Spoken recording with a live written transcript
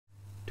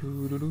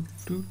Oh,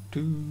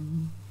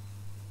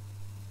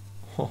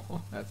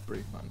 that's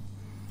pretty fun.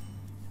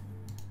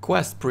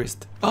 Quest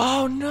Priest.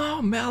 Oh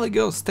no,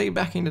 Malygos, stay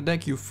back in the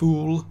deck, you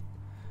fool.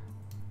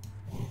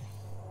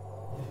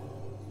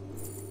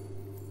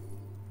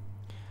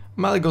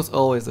 Malygos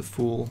always a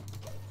fool.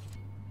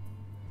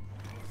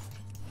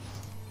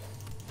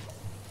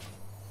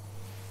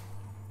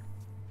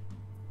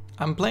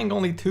 I'm playing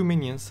only 2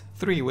 minions,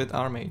 3 with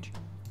Archmage.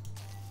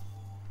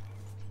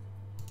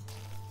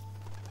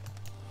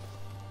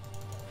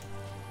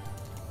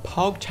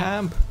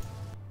 PogChamp.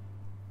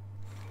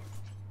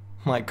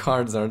 My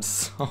cards are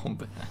so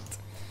bad.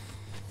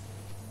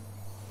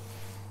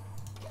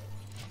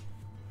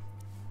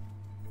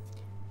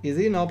 Is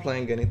he not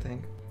playing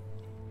anything?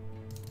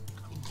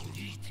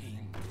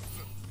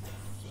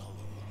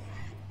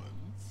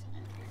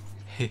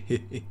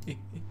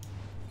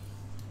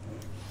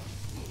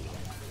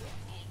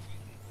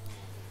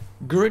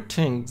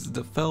 Greetings,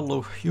 the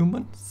fellow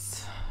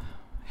humans.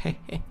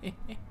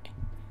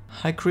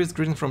 Hi Chris,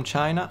 greetings from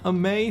China.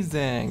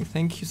 Amazing!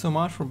 Thank you so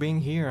much for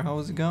being here.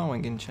 How's it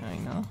going in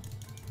China?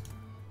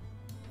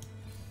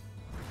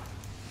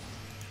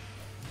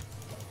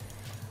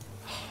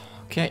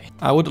 Okay,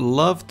 I would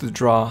love to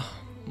draw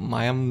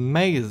my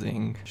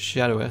amazing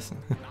Shadow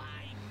Essence.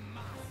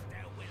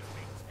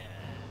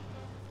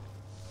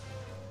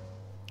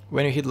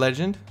 When you hit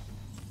Legend?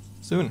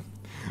 Soon.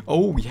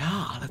 Oh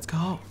yeah, let's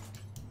go.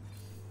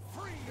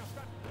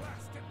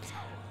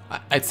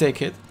 I'd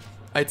take it.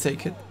 I'd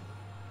take it.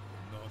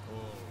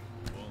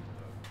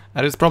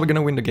 And it's probably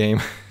gonna win the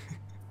game.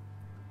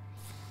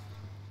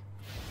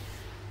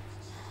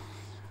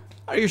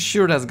 Are you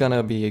sure that's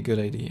gonna be a good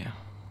idea?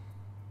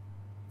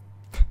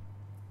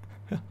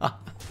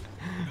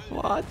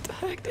 What the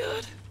heck,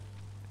 dude?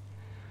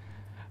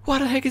 What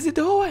the heck is he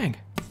doing?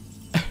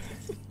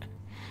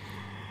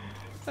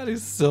 That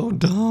is so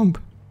dumb.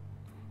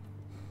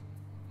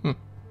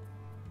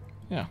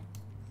 Yeah,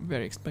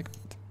 very expected.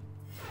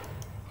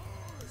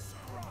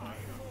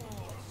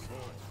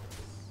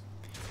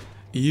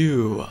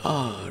 You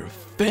are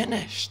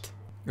finished.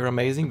 You're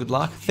amazing. Good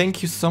luck.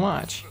 Thank you so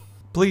much.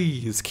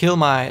 Please kill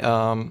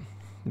my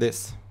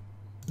this.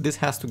 This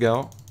has to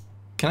go.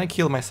 Can I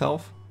kill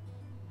myself?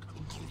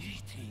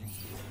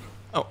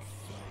 Oh,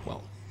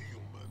 well.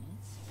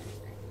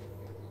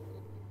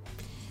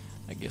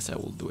 I guess I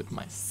will do it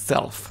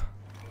myself.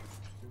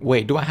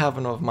 Wait, do I have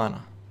enough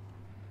mana?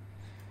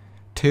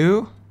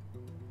 2,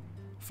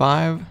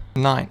 5,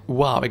 9.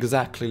 Wow,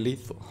 exactly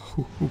lethal.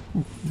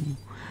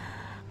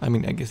 I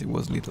mean, I guess it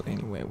was lethal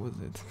anyway, was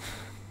it?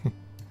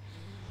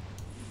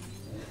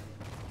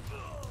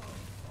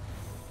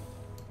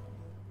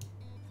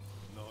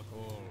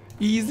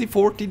 Easy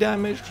 40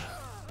 damage.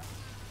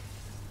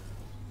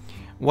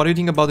 What do you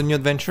think about the new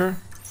adventure?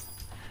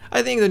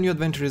 I think the new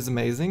adventure is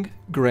amazing,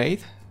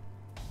 great,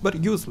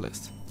 but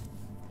useless.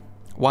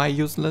 Why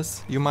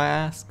useless, you might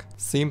ask?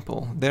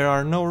 Simple, there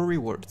are no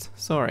rewards,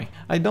 sorry.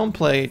 I don't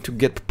play to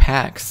get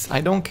packs,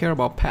 I don't care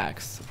about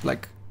packs,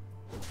 like,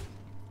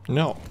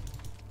 no.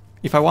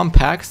 If I want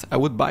packs, I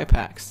would buy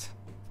packs.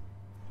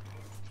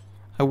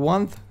 I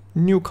want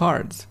new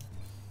cards.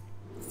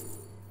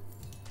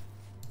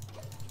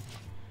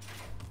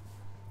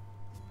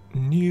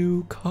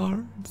 New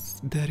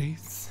cards, that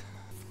is.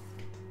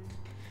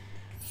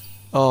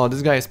 Oh,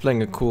 this guy is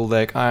playing a cool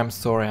deck. I'm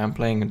sorry, I'm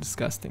playing a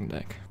disgusting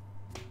deck.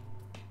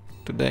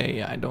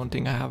 Today, I don't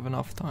think I have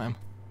enough time.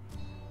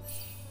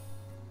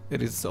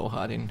 It is so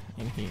hot in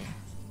here.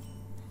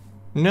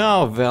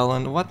 No,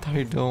 Velen, what are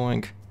you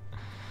doing?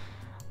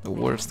 The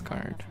worst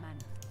card.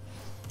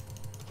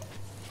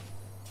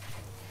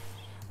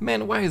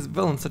 Man, why is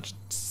Velen such...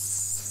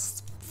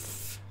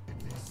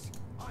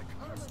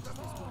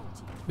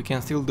 We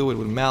can still do it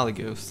with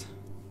Malygos.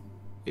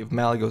 If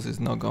Malygos is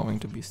not going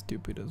to be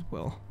stupid as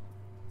well.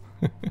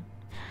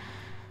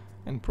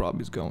 And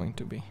probably is going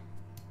to be.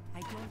 I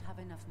don't have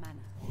enough mana.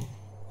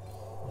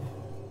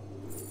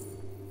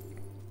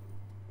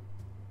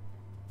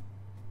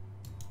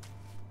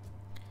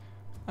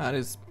 That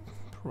is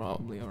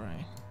probably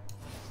alright.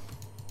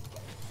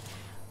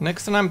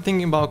 Next time I'm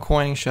thinking about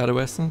coining Shadow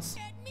Essence.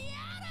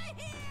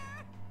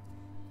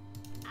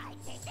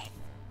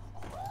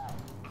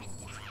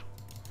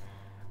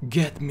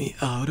 Get me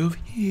out of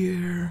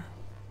here.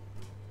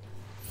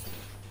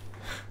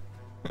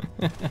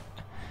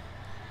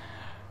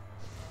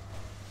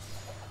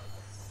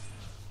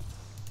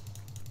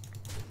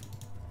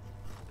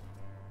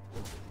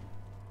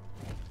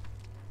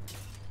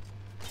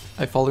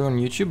 I follow you on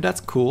YouTube,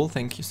 that's cool.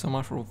 Thank you so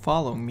much for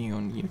following me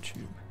on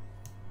YouTube.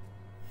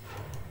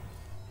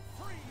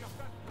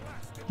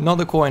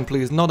 Not a coin,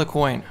 please, not a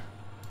coin.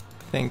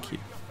 Thank you.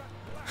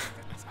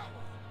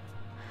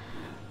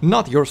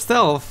 Not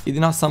yourself! He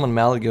did not summon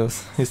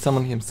Malygos, he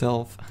summoned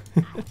himself.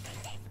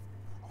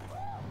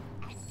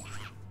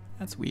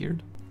 That's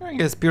weird. I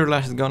guess Pure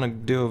Lash is gonna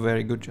do a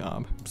very good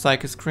job.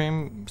 Psychic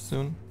Scream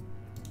soon.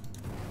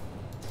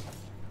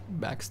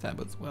 Backstab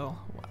as well.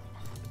 Wow.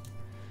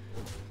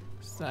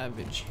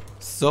 Savage.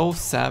 So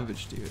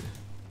savage, dude.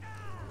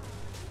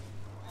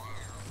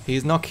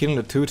 He's not killing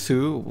the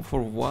 2-2.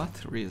 For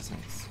what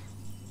reasons?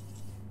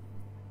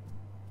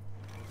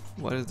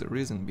 What is the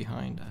reason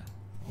behind that?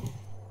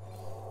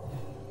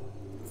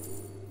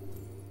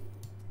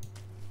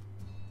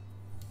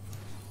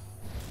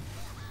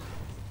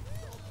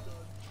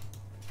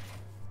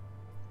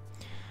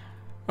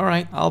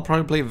 Alright, I'll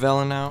probably play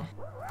Velen now.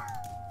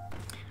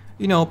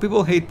 You know,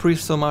 people hate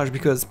Priest so much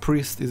because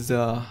Priest is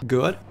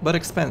good, but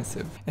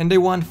expensive. And they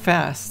want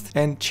fast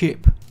and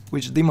cheap,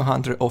 which Demon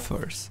Hunter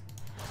offers.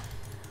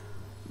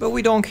 But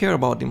we don't care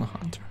about Demon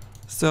Hunter.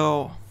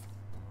 So,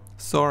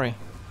 sorry.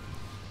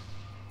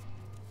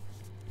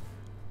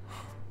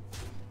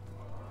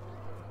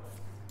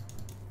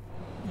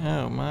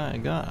 Oh my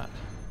god.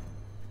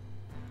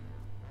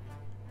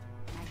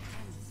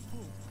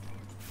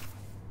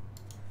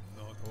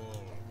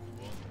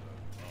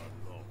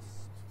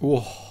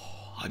 Whoa,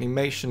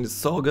 animation is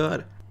so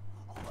good.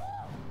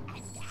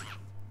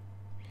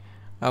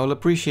 I will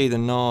appreciate a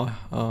no,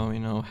 you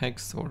know,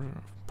 Hex or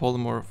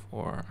Polymorph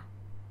or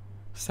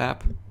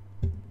Sap.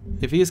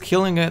 If he's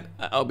killing it,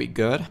 I'll be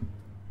good.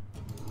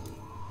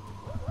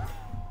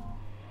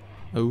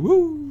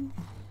 Woo!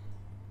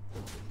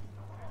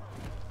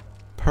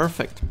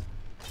 Perfect.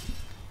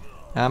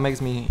 That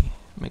makes me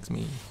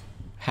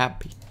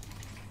happy.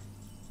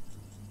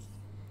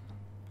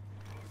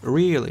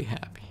 Really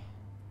happy.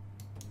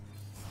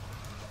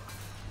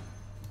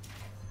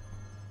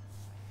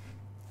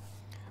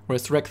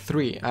 Resurrect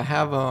 3. I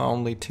have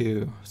only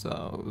 2, so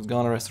I was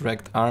gonna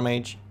resurrect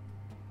Archmage.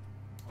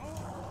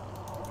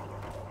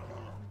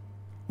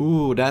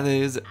 Ooh, that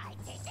is...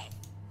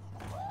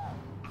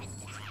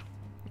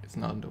 It's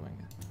not doing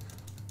it.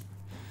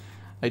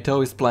 I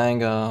thought he's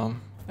playing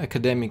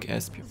Academic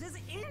SP.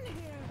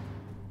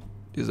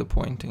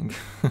 Disappointing.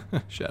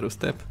 Shadow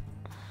Step.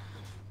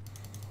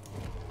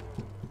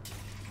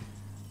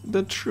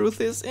 The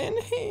truth is in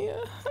here.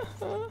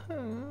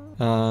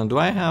 Do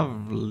I have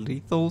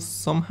lethals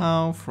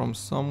somehow from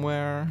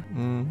somewhere?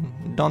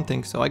 Don't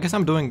think so. I guess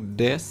I'm doing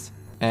this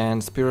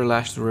and Spirit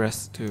Lash the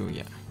rest too,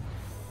 yeah.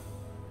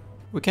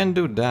 We can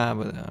do that,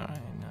 but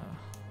alright,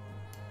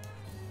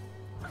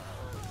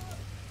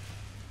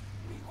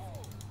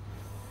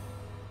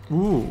 no.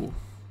 Ooh.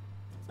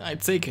 I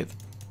take it.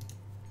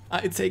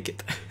 I take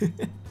it.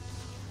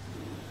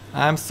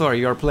 I'm sorry,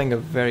 you are playing a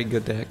very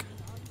good deck.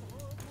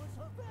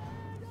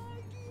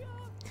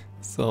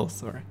 So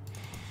sorry.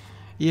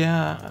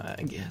 Yeah,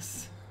 I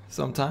guess.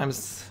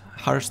 Sometimes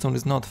Hearthstone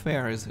is not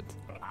fair, is it?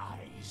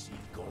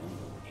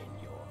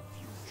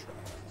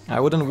 I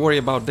wouldn't worry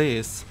about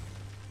this.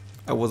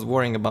 I was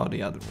worrying about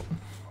the other one.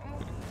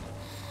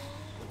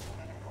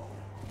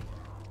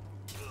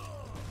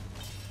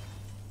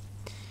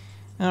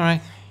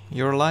 Alright,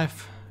 your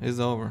life is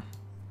over.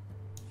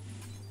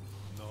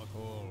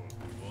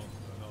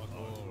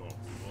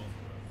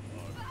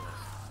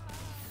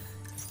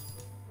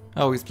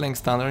 Oh, he's playing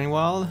Standard in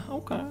Wild?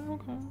 Okay,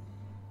 okay.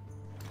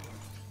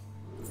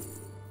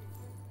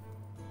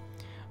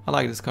 I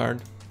like this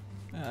card.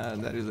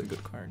 That is a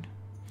good card.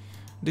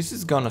 This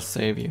is gonna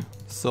save you.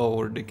 So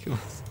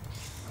ridiculous.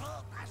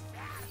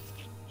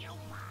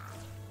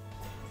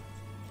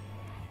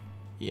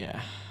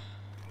 Yeah.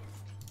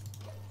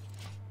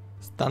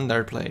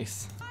 Standard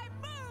place.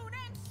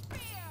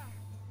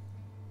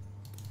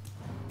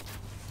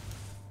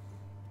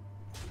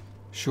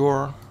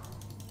 Sure.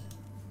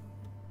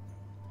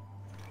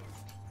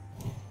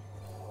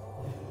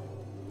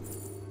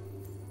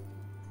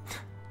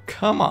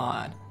 Come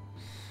on.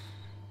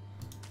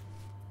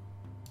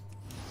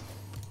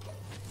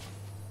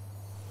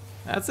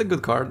 That's a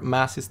good card.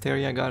 Mass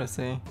Hysteria, I gotta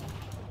say.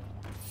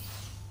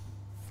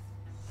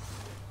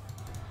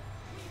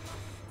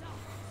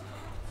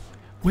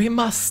 We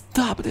must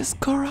stop this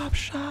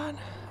corruption.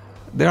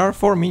 There are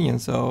 4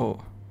 minions,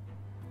 so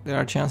there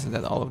are chances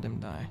that all of them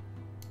die.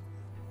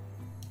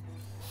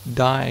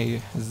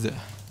 Dies.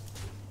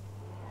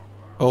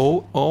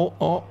 Oh, oh,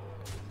 oh.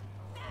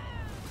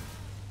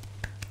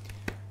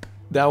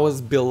 That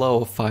was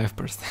below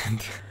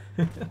 5%.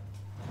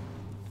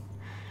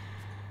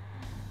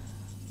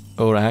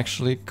 Or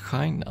actually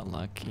kinda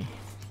lucky.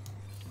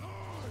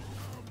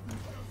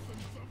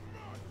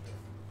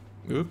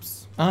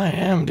 Oops. I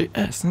am the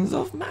essence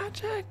of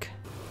magic.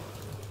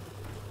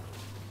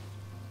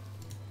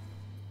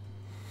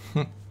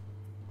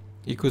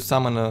 You could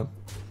summon a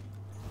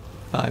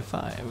 5/5,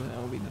 that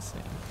would be the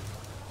same.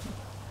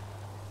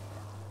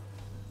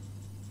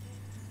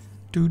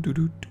 Do do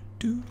do do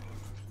do.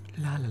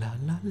 La la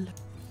la la la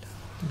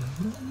la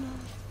la la.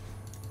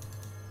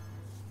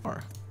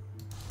 Or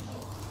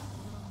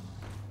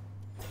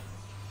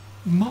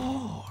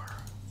more.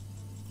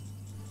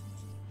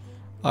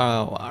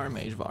 Oh,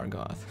 Archmage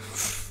Vargoth.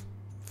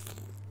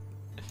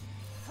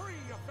 Free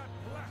of that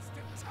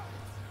blasted tower.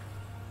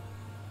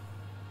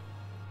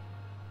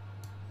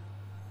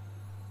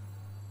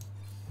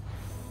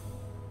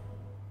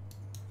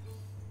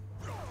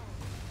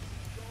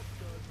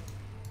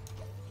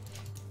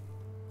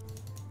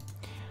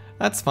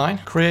 That's fine.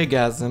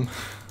 Craigasm.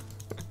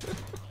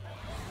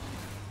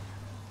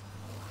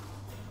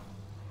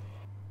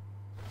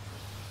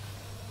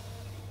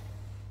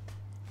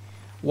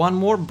 One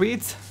more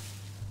beat?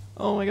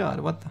 Oh my god,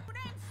 what the...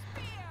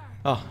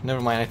 Oh,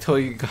 never mind, I thought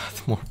you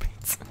got more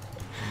beats.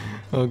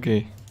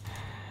 Okay.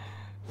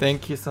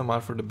 Thank you so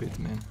much for the beat,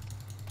 man.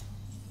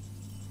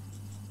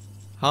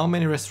 How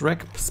many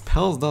Resurrect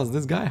spells does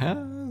this guy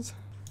has?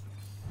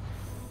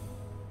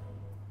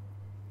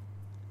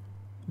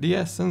 The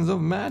essence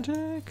of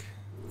magic.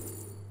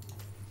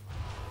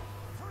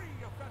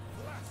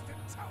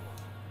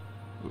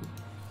 Ooh.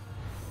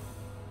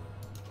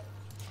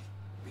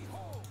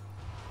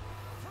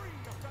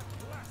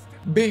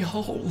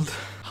 Behold!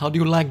 How do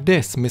you like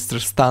this, Mr.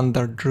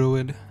 Standard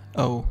Druid?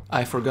 Oh,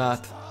 I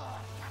forgot.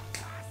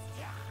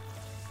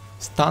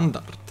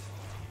 Standard.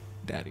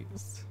 That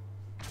is.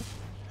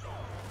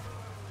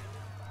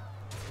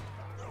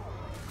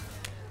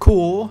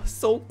 Cool.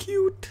 So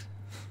cute.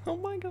 Oh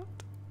my god.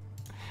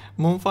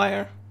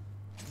 Moonfire.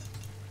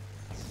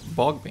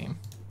 Bog Beam.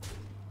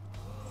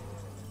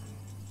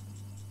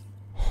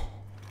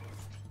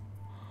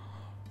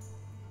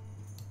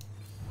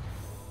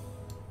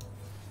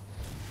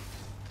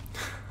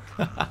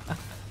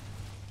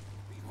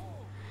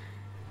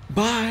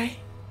 Bye.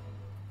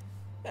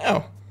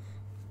 Oh.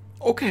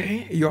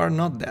 Okay, you are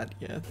not dead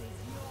yet.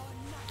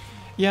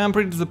 Yeah, I'm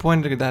pretty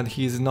disappointed that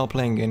he's not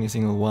playing any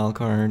single wild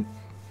card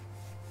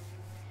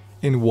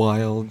in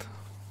wild.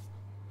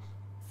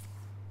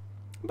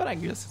 But I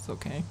guess it's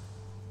okay.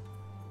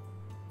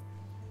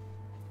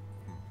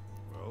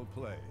 Well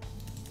played.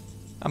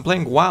 I'm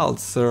playing wild,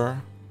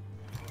 sir.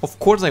 Of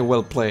course I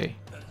will play.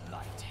 The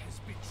light has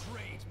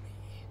betrayed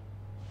me.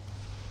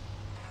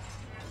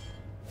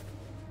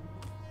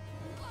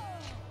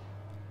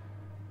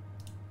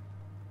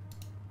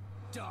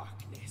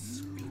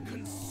 Darkness will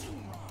consume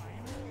me.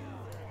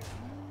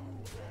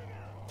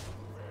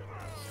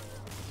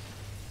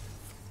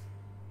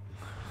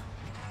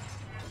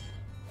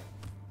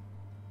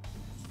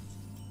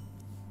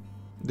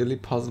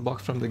 Delete puzzle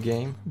box from the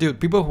game. Dude,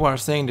 people who are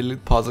saying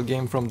delete puzzle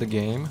game from the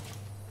game,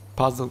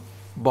 puzzle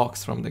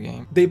box from the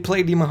game, they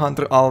play Demon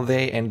Hunter all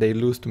day and they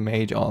lose to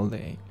Mage all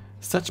day.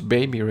 Such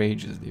baby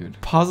rages, dude.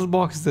 Puzzle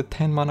box is a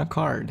 10 mana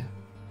card.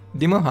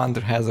 Demon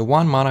Hunter has a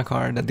 1 mana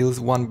card that deals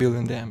 1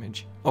 billion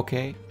damage.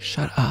 Okay?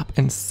 Shut up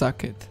and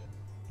suck it.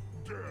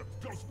 Death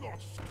does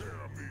not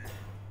scare me.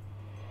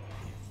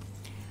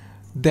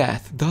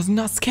 Death does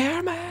not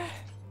scare me.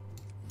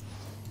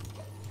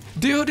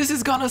 Dude, this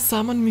is gonna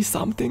summon me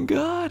something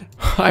good.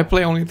 I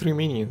play only 3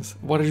 minions.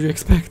 What did you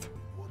expect?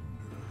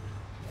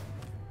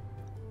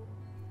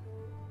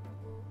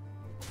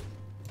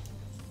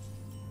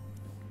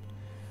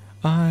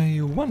 I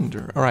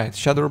wonder. Alright,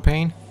 Shadowreaper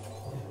Pain.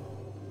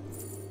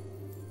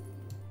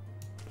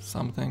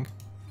 Something.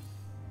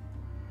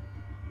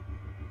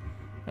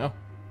 Oh.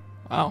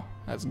 Wow,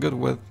 that's good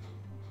with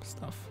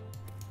stuff.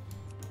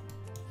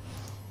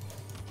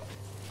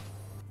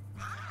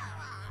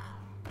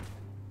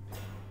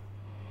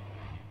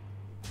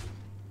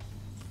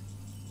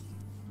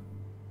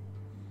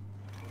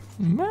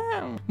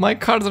 Man, my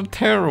cards are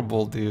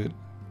terrible, dude.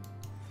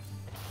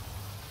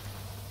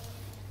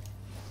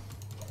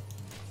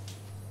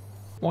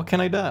 What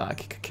can I do?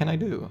 Can I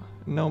do?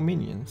 No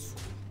minions.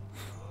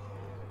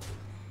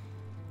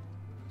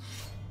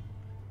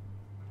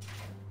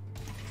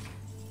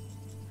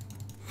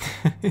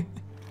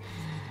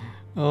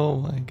 Oh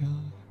my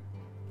god.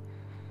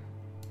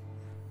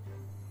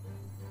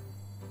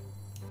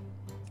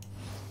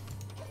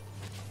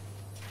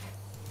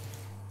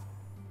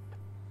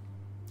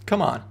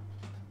 Come on.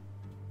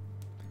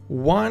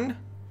 One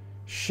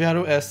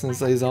Shadow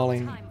Essence is all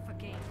in.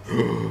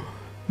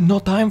 No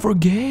time for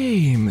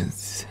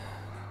games.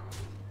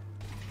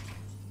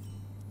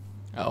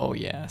 Oh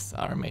yes,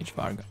 Archmage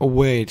Vargoth. Oh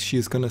wait,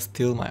 she's gonna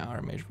steal my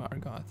Archmage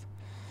Vargoth.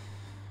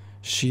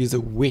 She's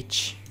a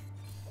witch.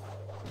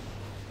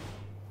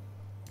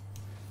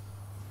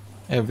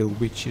 Evil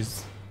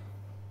witches.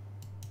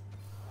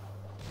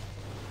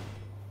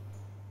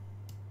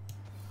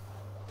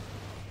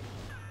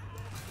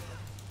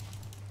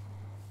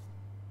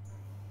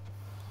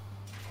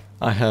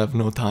 I have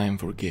no time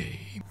for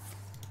game.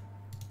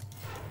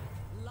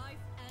 Life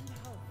and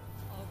hope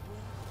are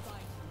worth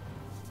fighting.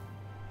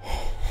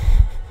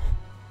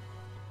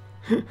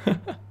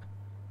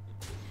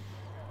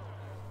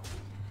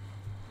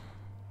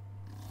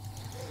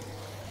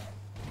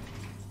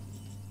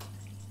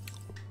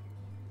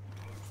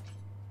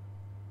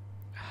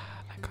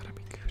 That gotta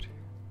be good.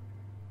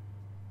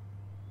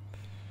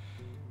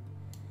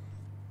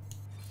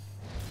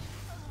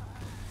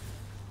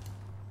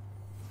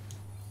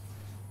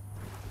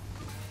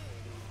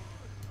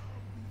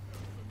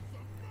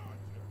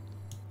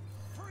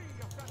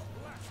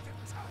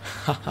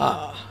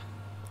 Haha.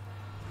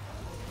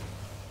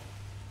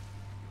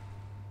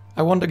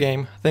 I won the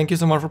game. Thank you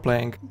so much for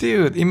playing.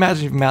 Dude,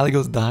 imagine if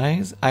Malygos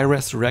dies, I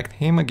resurrect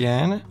him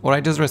again, or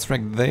I just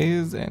resurrect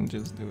these and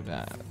just do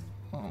that.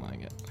 Oh my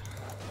god.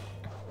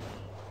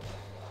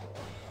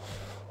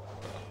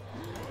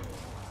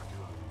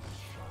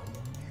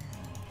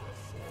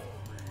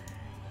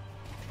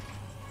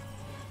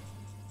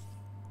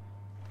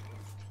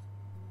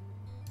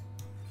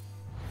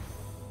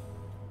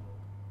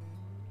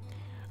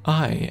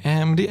 I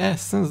am the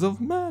essence of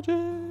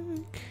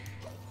magic.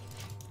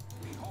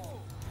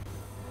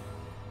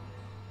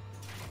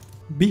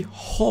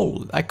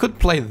 Behold, I could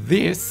play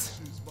this.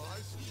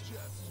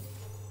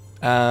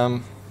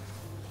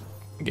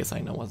 Guess I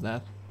know what's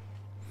that.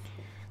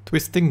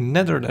 Twisting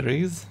Nether that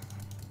is.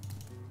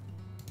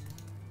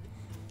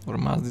 Or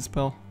Mass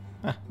Dispel.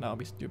 Ah, that'll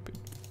be stupid.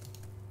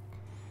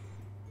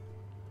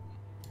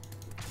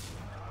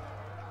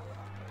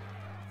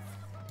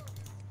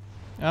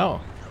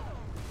 Oh.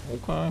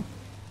 Okay.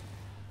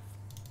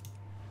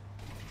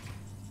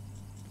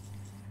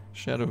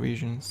 Shadow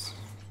Visions.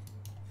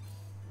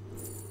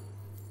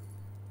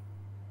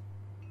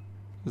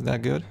 Is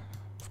that good?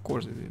 Of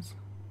course it is.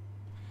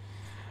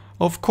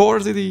 Of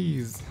course it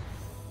is!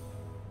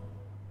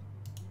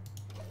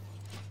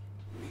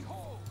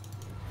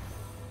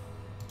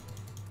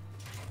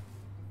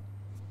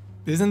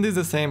 Isn't this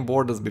the same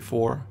board as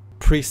before?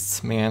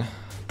 Priests, man.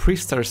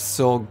 Priests are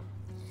so...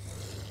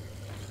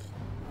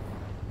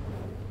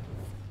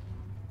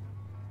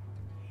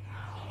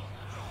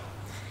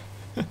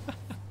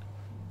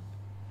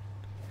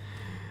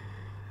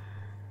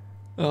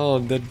 Oh,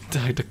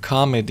 the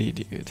comedy,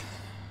 dude.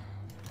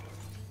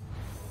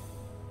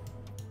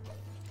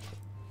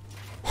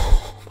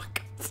 Oh my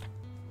god.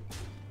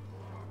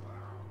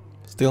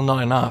 Still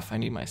not enough, I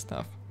need my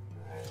stuff.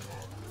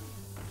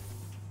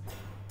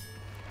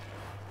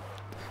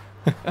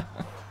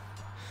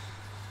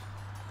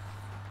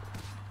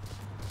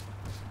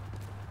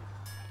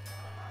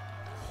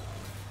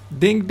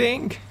 Ding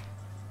ding!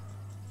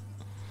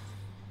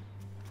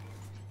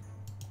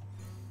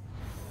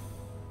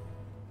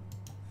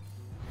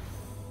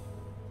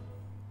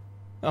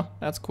 Oh,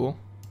 that's cool.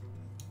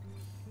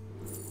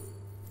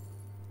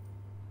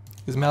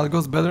 Is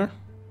Malygos better?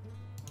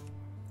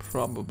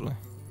 Probably.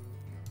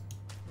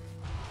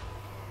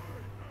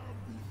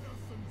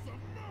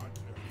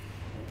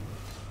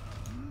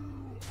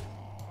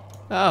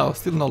 Oh,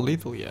 still not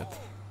lethal yet.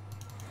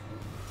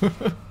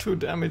 2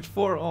 damage,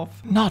 4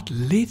 off. Not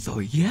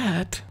lethal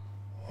yet?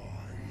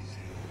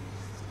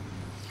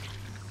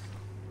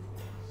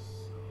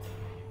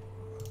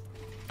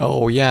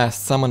 Oh yeah,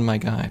 summon my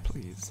guy,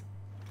 please.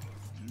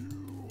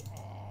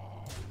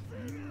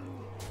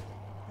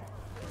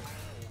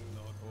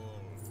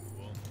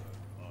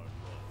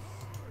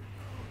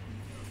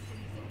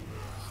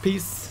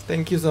 Peace,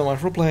 thank you so much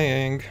for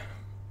playing.